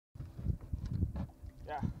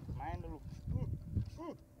Ya, main dulu.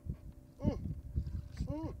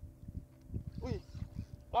 Wih,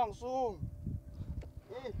 langsung.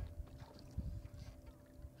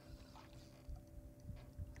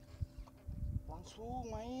 Langsung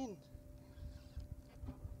main.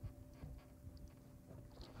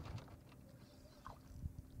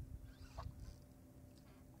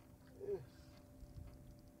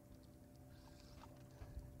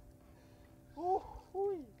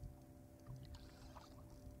 Hui.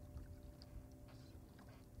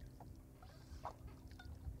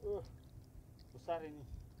 Besar ini,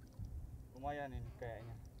 lumayan ini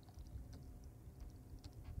kayaknya.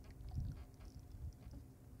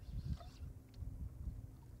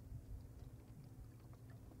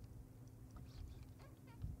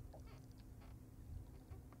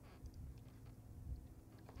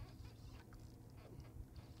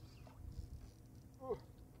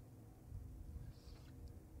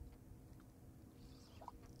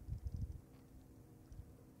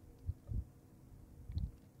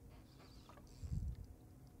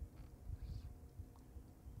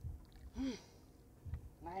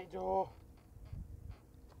 Naik Jo.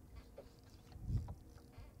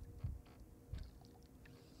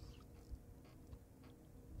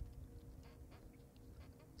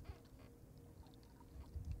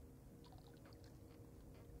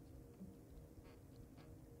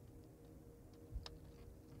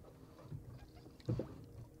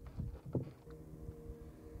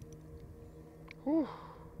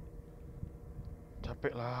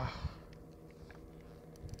 Capek lah.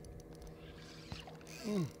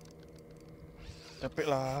 Capek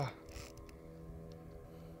lah.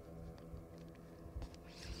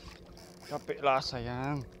 Capek lah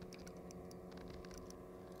sayang.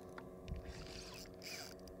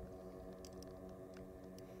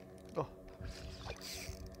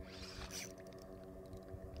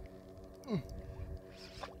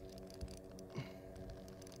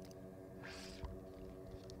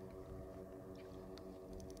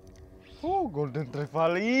 Golden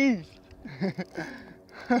Trevally.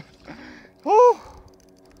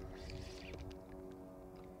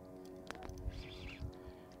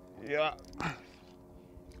 Ya.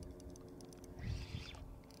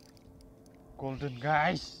 Golden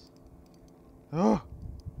guys.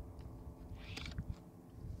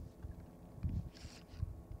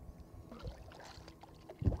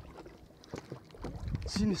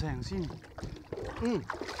 Sini sayang, sini.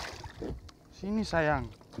 Sini sayang.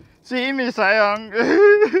 Sini sayang.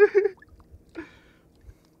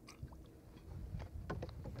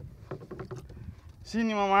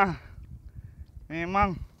 Sini mama.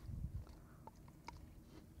 Memang.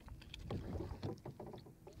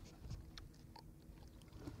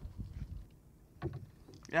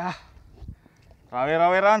 Ya.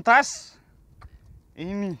 Rawerawe Rantas.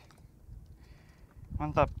 Ini.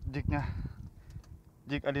 Mantap jignya.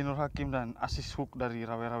 Jig Adi Nur Hakim dan Assisthook dari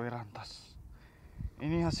Rawerawe Rantas.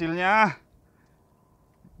 Ini hasilnya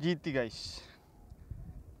GT guys.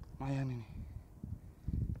 Lumayan ini.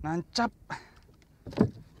 Nancap.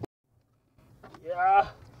 Ya.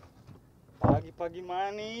 Pagi-pagi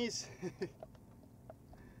manis.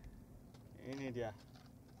 Ini dia.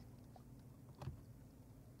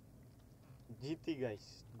 GT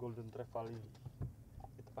guys, Golden Trevally.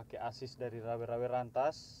 Kita pakai assist dari Rawerawe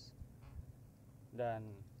Rantas dan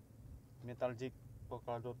metal jig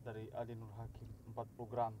vocal dot dari Adi Nur Hakim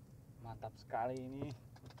 40 gram. Mantap sekali ini.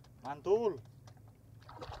 Mantul.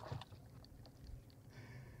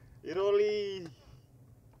 Iroly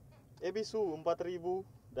Ebisu 4000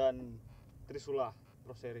 dan Trisula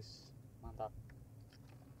Pro Series. Mantap.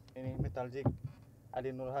 Ini metal jig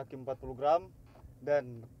Adi Nur Hakim 40 gram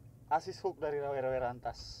dan Assisthook dari Rawerawe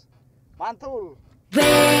Rantas. Mantul.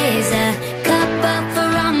 Raise a cup up for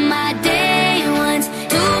all my day ones.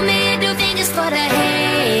 Two middle fingers for the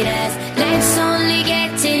haters. Let's only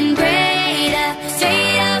getting greater.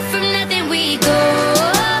 Straight up from nothing we go.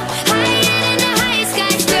 Higher than the highest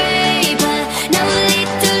skyscraper. No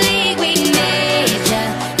little league we major.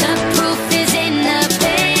 The proof is in the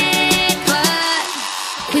paper.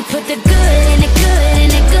 We put the good in the good in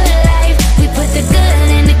the good life. We put the good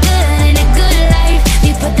in the good in the good life.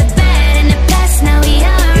 We put the bad in the past. Now we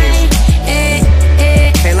alright.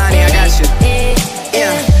 Hey Lonnie, I got you.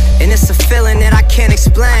 Yeah, and it's a feeling that I can't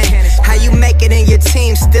explain. How you make it in your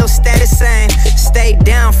team still stay the same. Stay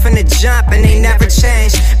down from the jump and they never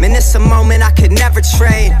change. Man, it's a moment I could never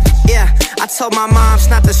trade. Yeah, I told my moms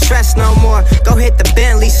not to stress no more. Go hit the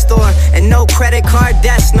Bentley store and no credit card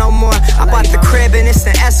debts no more. I bought the crib and it's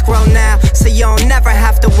an escrow now, so you don't never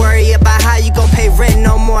have to worry about how you gon' pay rent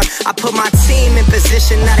no more. I put my team in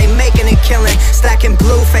position, now they making a killing. Stacking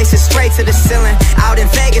blue faces straight to the ceiling. Out in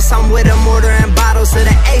Vegas, I'm with them, ordering bottles of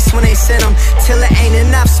the Ace when they send them, till it ain't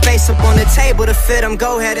enough space up on the table to fit them.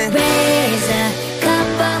 Go ahead and raise a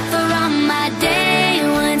cup up for all my day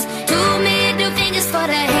ones. 2 middle fingers for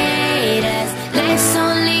the haters. Life's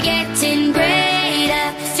only getting greater.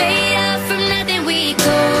 Straight up from nothing we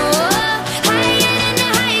go. Higher than the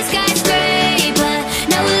high skyscraper.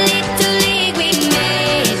 No little league we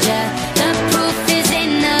major. The proof is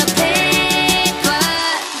in the paper.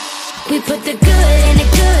 We put the good in the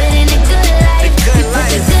good in the good life. The good We put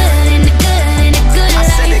life. the good in the good in the good I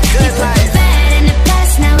life. said the good We put life. the bad in the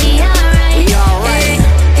past, now we alright. We alright.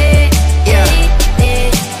 Yeah.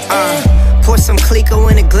 Pour some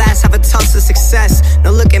Clico in a glass, have a toast to success.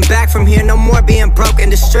 No looking back from here, no more being broke and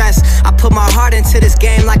distressed. I put my heart into this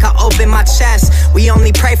game like I open my chest. We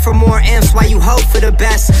only pray for more M's while you hope for the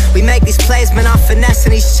best. We make these plays, man, I'm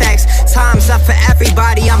finessing these checks. Time's up for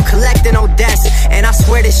everybody, I'm collecting on debts. And I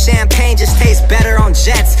swear this champagne just tastes better on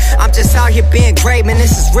jets. I'm just out here being great, man,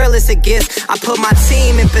 this is real as it gets. I put my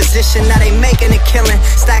team in position, now they making a killing.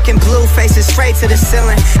 Stacking blue faces straight to the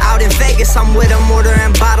ceiling. Out in Vegas, I'm with them,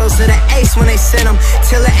 ordering bottles of the Ace when they send them,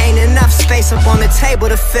 till it ain't enough space up on the table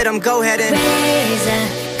to fit them. Go ahead and raise a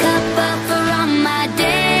cup up for all my day